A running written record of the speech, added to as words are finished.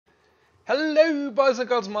Hello boys and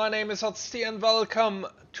girls, my name is S2E and welcome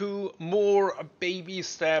to more baby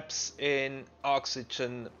steps in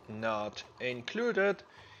oxygen not included,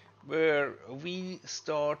 where we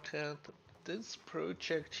started this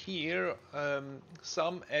project here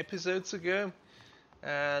some episodes ago,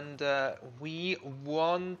 and we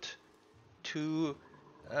want to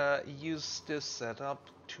use this setup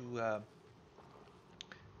to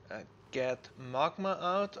get magma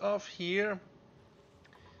out of here,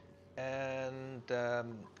 and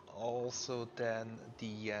also then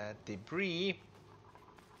the debris,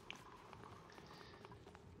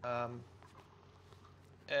 um,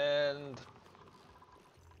 and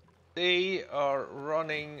they are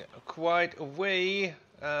running quite a way,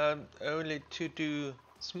 only to do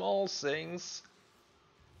small things,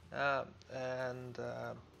 and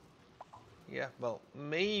yeah, well,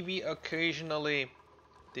 maybe occasionally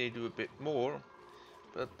they do a bit more,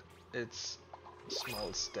 but it's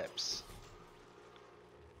small steps.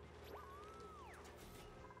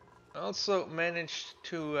 Also managed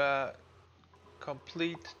to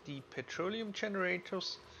complete the petroleum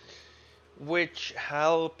generators, which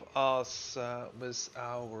help us with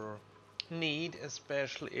our need,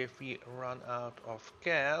 especially if we run out of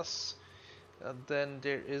gas. Then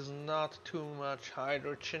there is not too much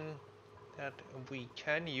hydrogen that we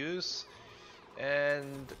can use,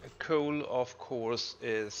 and coal, of course,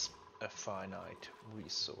 is a finite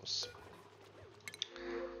resource.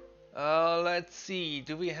 Let's see,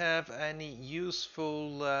 do we have any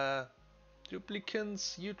useful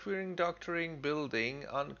duplicants? Uterine, doctoring, building,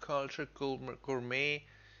 uncultured, gourmet,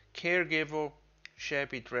 caregiver,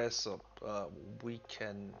 shabby dress up. We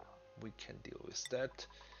can deal with that.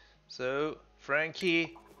 So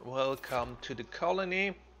Frankie, welcome to the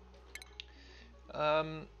colony.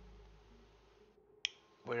 Um,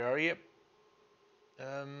 where are you?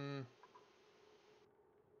 A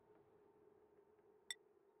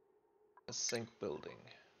sink building.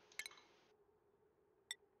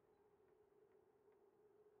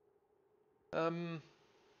 Um,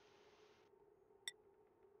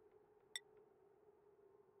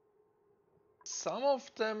 some of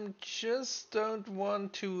them just don't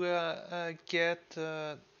want to get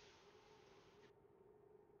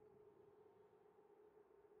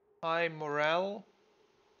high morale.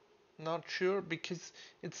 Not sure, because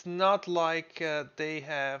it's not like they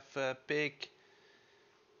have big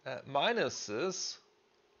minuses.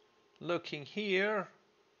 Looking here,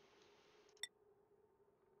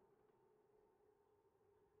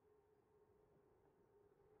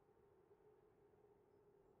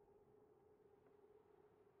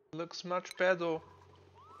 looks much better.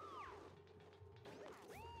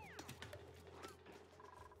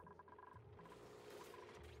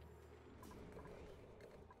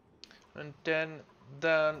 And then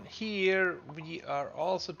down here we are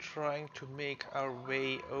also trying to make our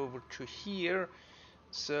way over to here,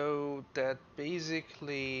 so that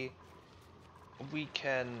basically we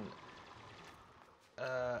can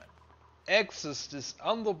access this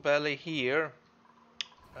underbelly here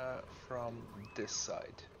from this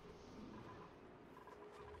side,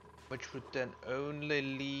 which would then only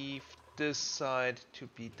leave this side to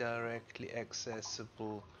be directly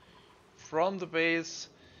accessible from the base,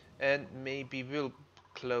 and maybe we'll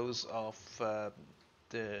close off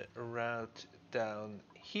the route down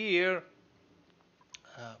here.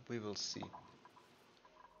 We will see.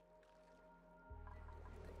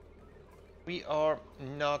 We are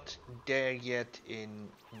not there yet in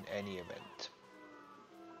any event.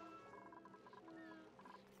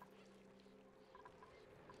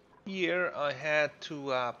 Here I had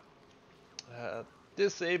to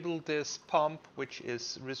disable this pump, which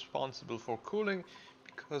is responsible for cooling,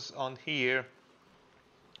 because on here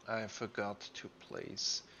I forgot to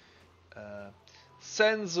place a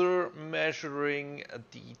sensor measuring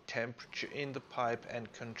the temperature in the pipe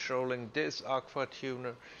and controlling this aqua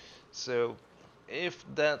tuner. So if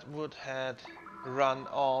that would had run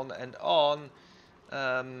on and on,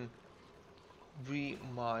 we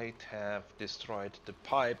might have destroyed the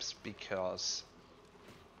pipes, because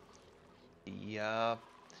the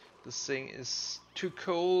thing is too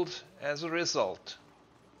cold as a result.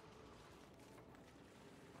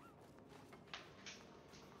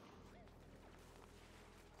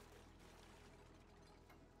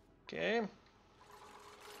 Okay.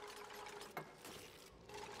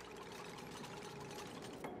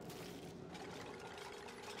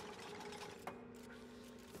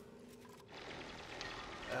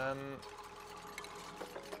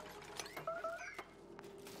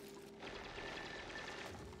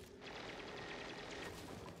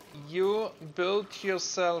 You built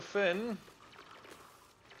yourself in.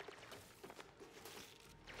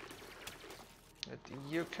 But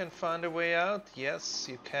you can find a way out? Yes,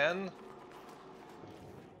 you can.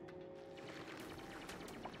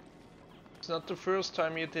 It's not the first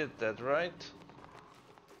time you did that, right?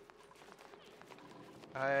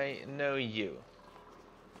 I know you.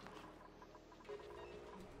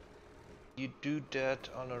 You do that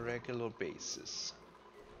on a regular basis.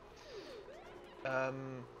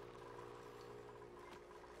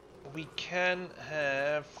 We can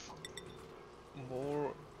have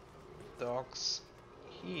more dogs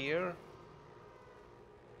here.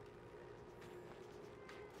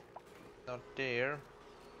 Not there.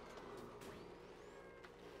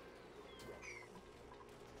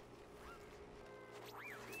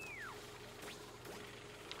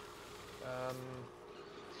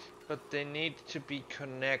 But they need to be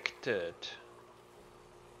connected.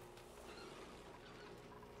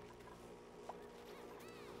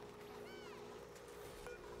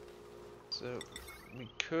 So we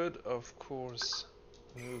could, of course,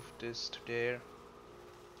 move this to there.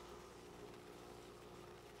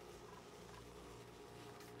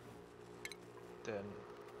 Then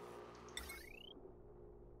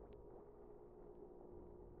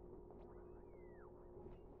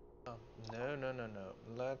oh, no.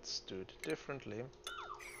 Let's do it differently.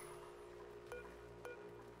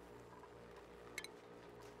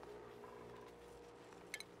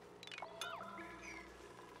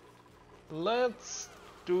 Let's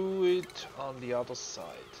do it on the other side.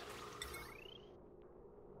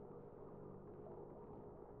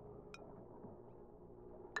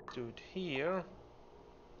 Do it here.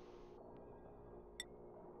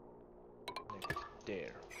 Like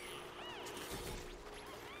there.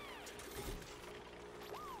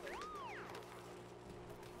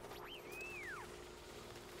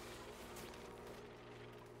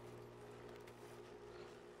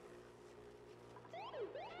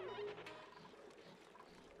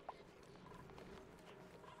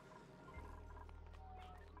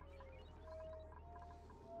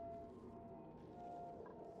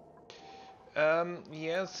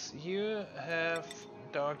 Yes, you have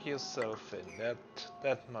dug yourself in.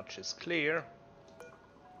 That much is clear.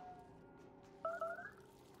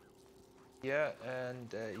 Yeah,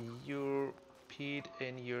 and you peed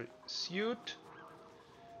in your suit.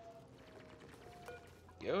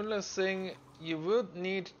 The only thing you would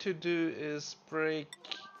need to do is break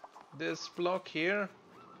this block here.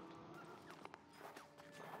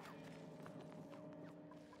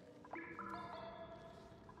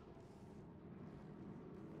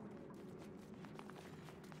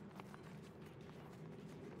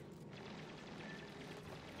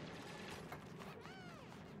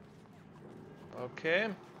 Okay.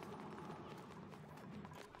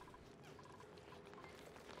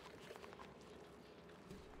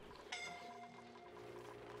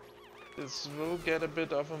 This will get a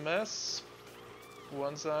bit of a mess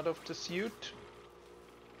once out of the suit.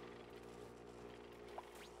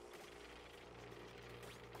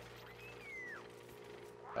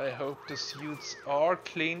 I hope the suits are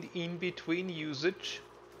cleaned in between usage.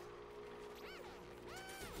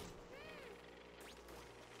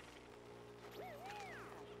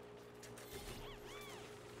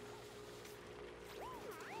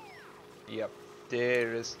 Yep,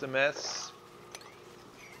 there is the mess.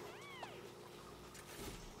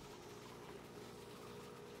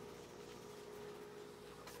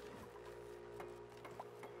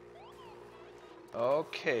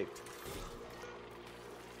 Okay.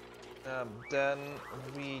 Then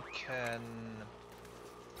we can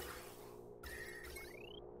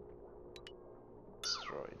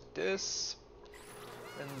destroy this.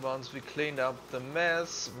 And once we clean up the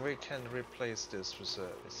mess, we can replace this with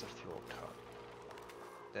a floor tile.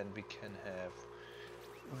 Then we can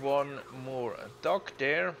have one more dock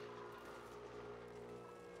there.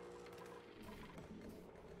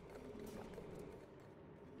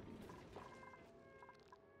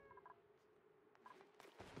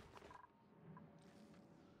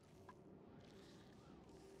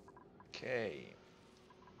 Okay.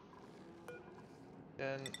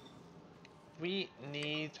 Then we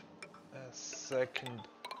need a second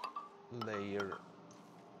layer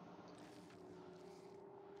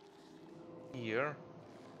here.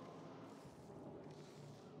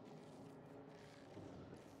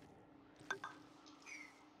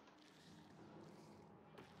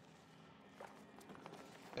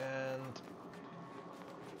 And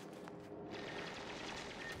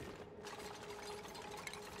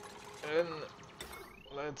then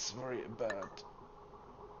let's worry about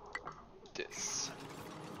this.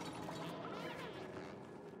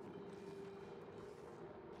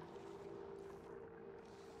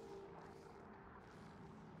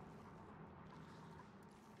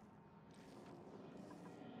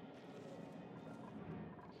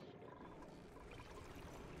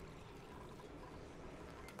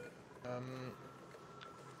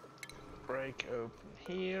 break open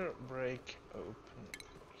here, break open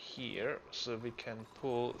here, so we can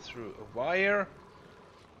pull through a wire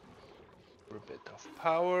for a bit of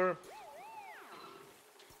power.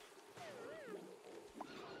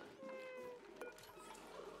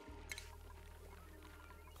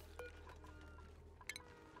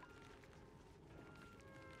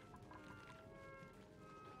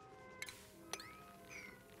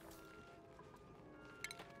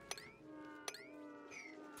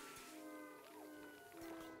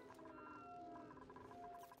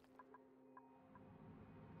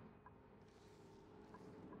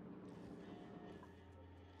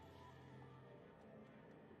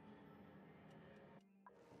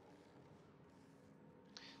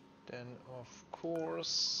 Then, of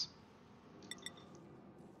course,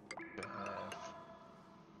 we have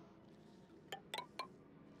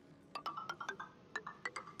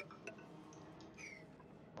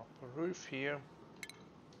upper roof here.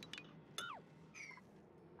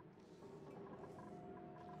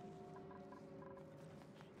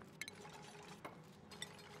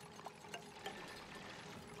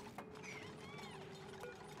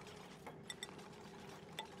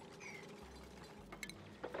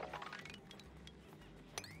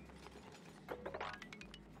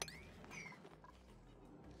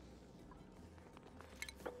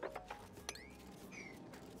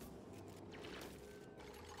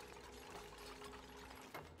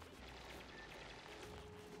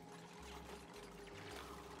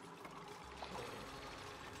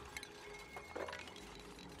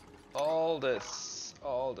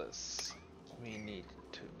 All this, we need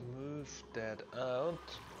to move that out.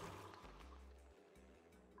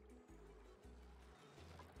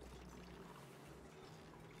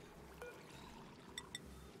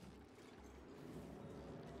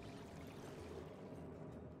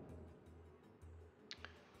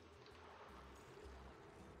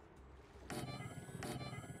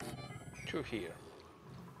 To here.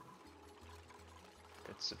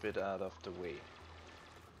 It's a bit out of the way.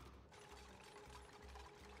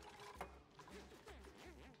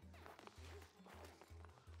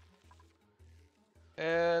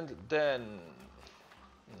 And then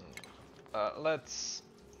let's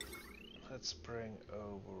bring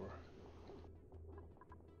over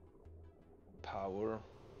power.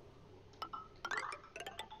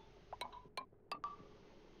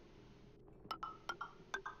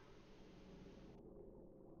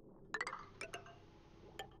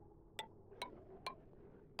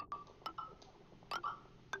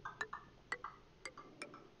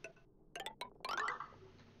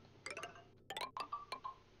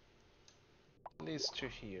 Leads to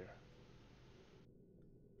here.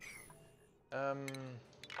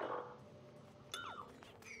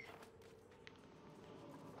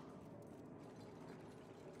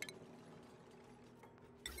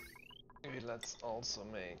 Maybe let's also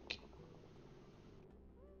make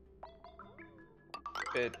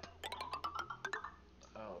a bit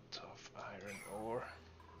out of iron ore.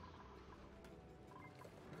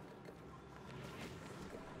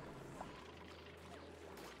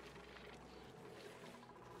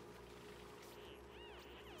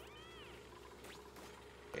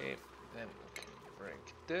 Okay, then we can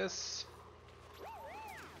break this.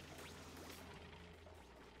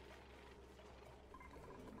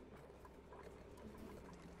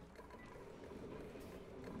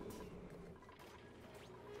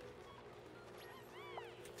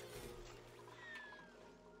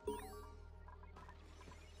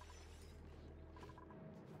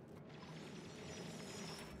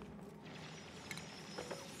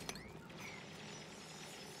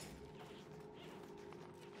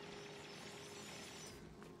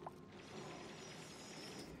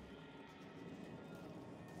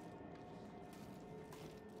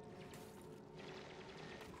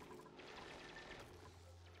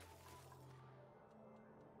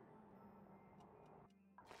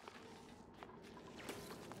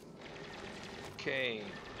 Okay.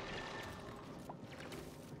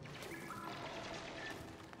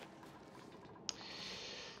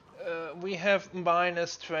 We have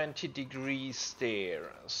minus 20 degrees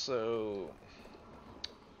there, so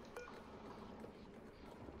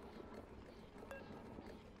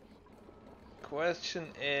question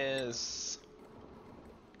is,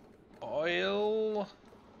 oil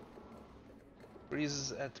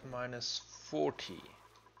freezes at minus 40.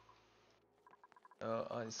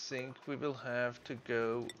 I think we will have to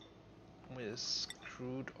go with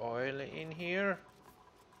crude oil in here.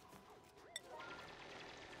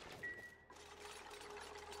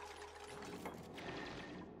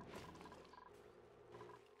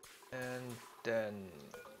 And then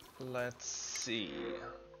let's see,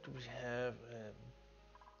 do we have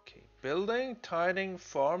Okay, building, tidying,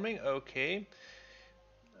 farming, okay.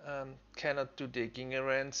 Cannot do digging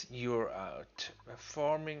errands, you're out.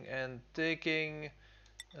 Farming and digging,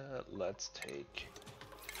 let's take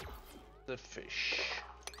the fish.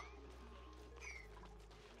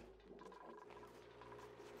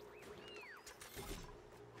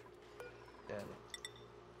 Then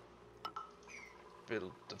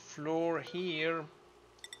build the floor here.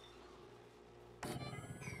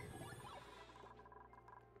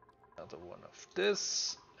 Another one of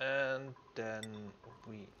this, and then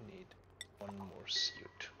we need one more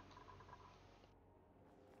suit.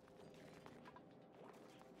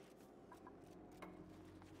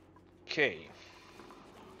 Okay.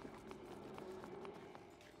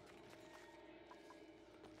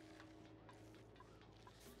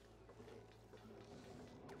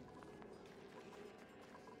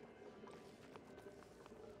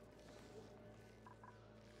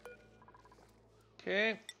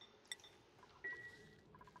 Okay.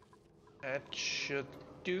 That should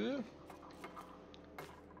do.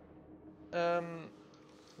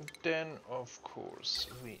 Then of course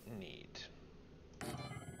we need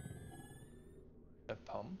a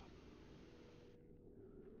pump.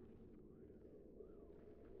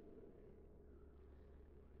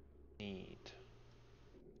 Need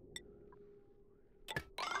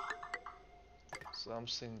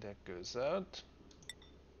something that goes out.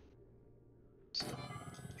 So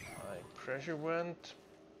high pressure vent.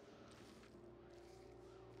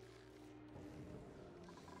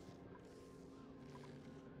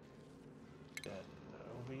 Then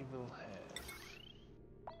we will have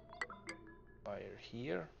fire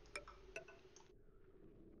here.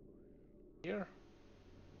 Here.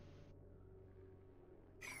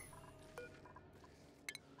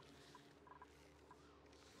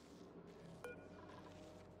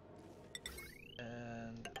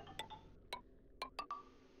 And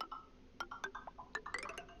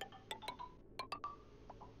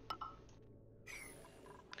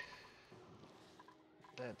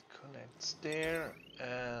that connects there,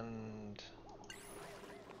 and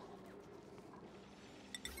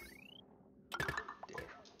there.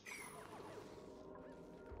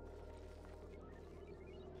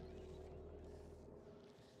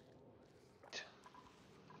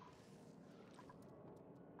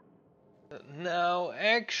 Now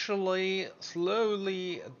actually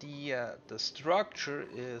slowly the structure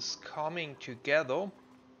is coming together.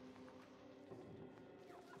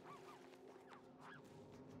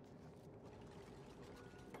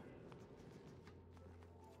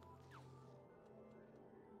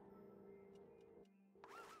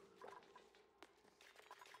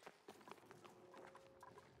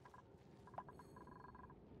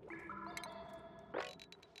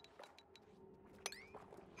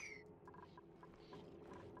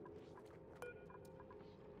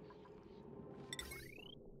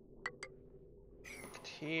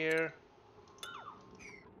 Here.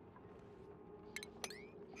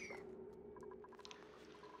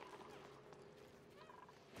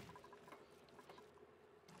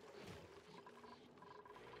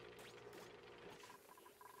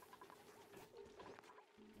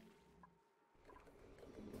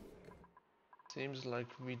 Seems like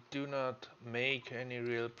we do not make any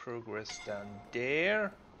real progress down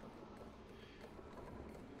there.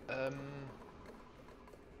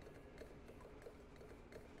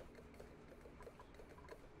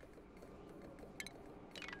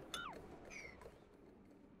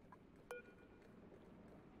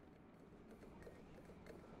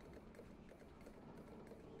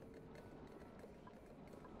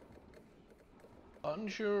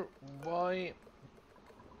 Unsure why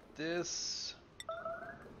this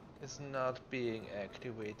is not being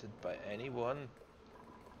activated by anyone.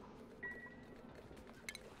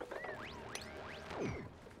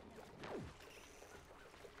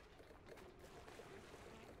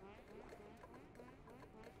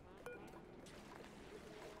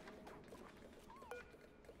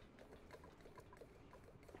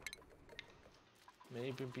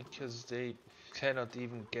 Maybe because they cannot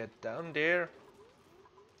even get down there.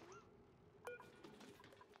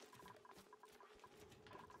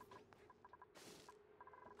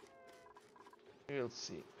 We'll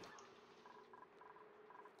see.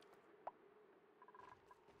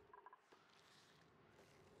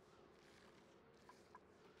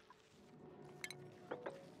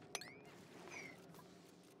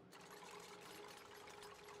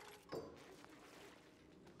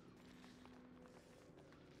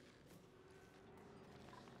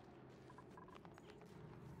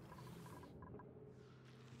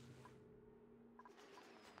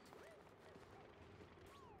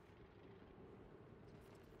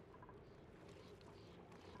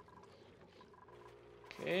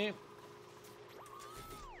 Okay.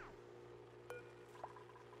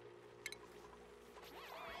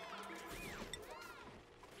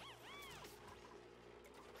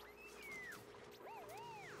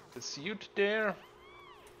 The suit there.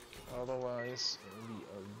 Otherwise, we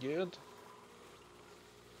are good.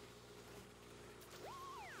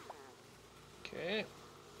 Okay.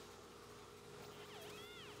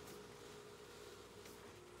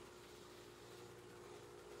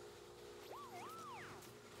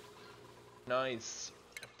 Nice.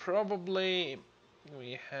 Probably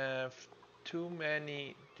we have too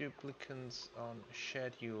many duplicants on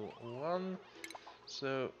schedule 1.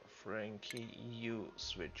 So Frankie, you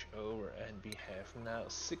switch over and we have now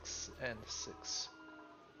 6 and 6.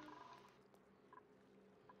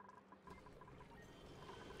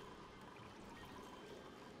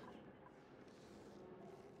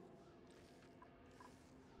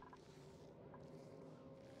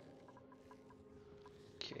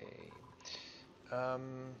 Okay.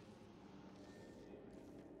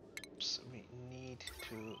 So we need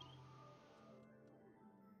to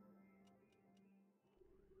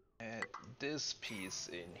add this piece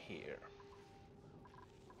in here.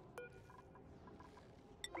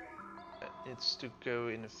 It needs to go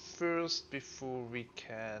in first before we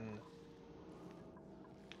can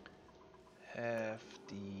have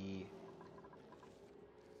the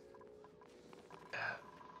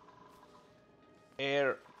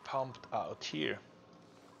air pumped out here.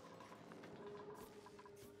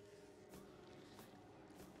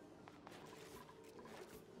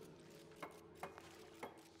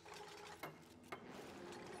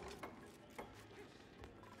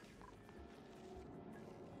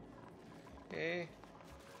 Okay.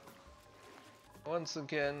 Once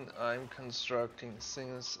again, I'm constructing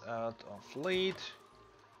things out of lead.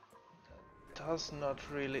 That does not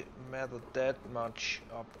really matter that much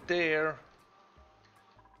up there.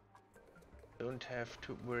 Don't have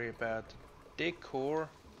to worry about decor.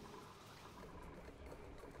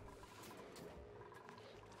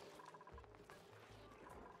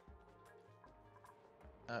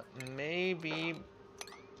 Maybe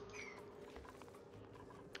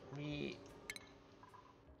we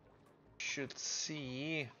should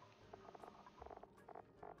see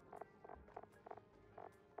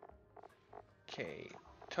okay,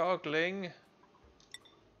 toggling.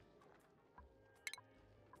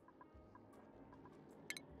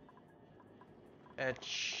 It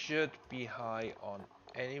should be high on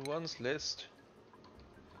anyone's list.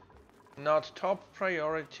 Not top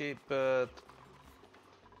priority, but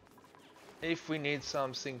if we need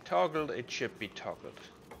something toggled, it should be toggled.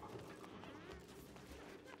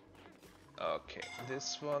 Okay,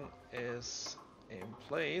 this one is in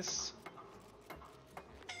place.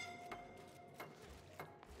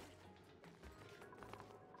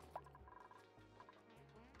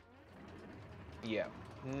 Yeah,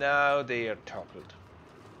 now they are toggled.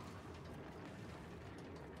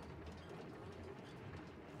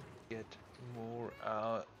 Get more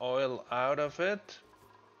oil out of it.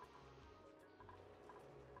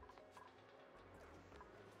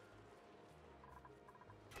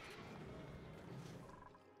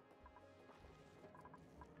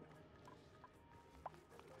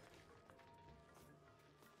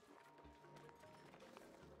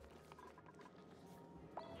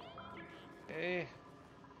 Okay.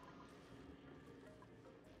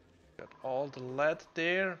 Got all the lead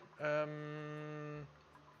there.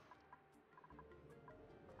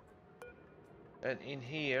 And in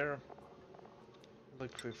here,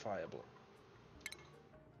 liquefiable.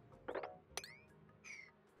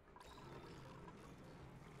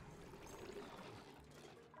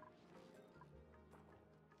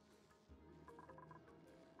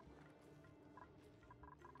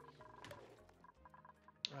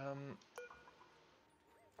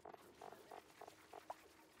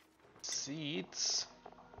 Seeds.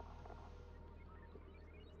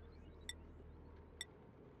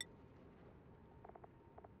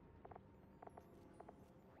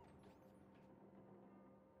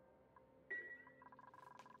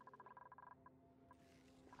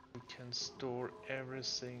 We can store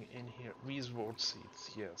everything in here. Wheatwort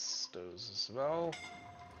seeds, yes, those as well.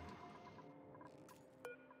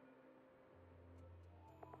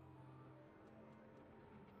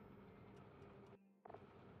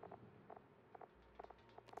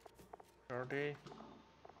 Are they?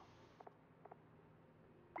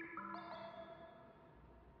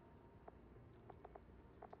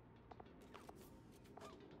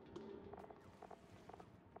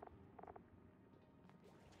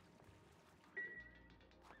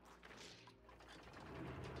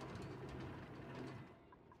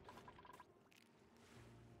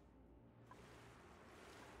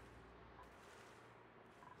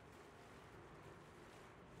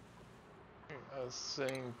 I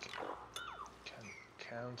think can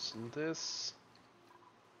cancel this.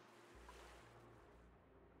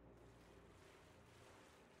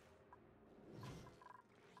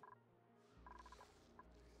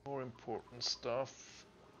 More important stuff.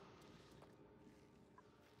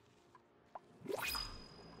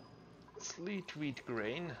 Sleet wheat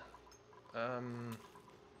grain.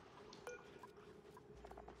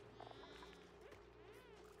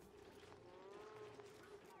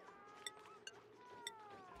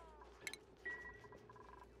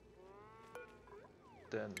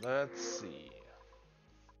 Then let's see.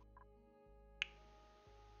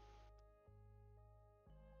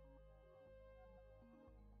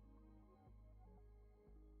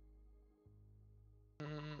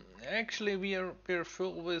 Actually, we're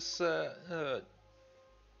full with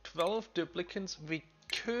 12 duplicants. We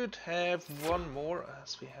could have one more,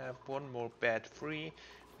 as we have one more bad free.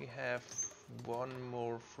 We have one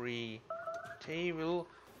more free table,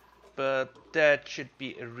 but that should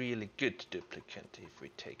be a really good duplicant if we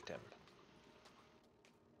take them.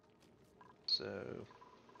 So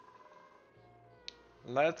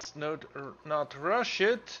let's not rush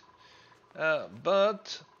it,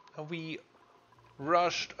 but we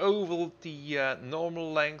rushed over the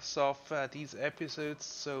normal lengths of these episodes,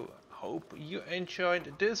 so hope you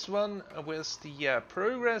enjoyed this one with the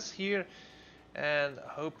progress here, and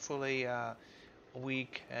hopefully we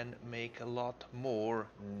can make a lot more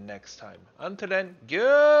next time. Until then,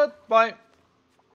 goodbye!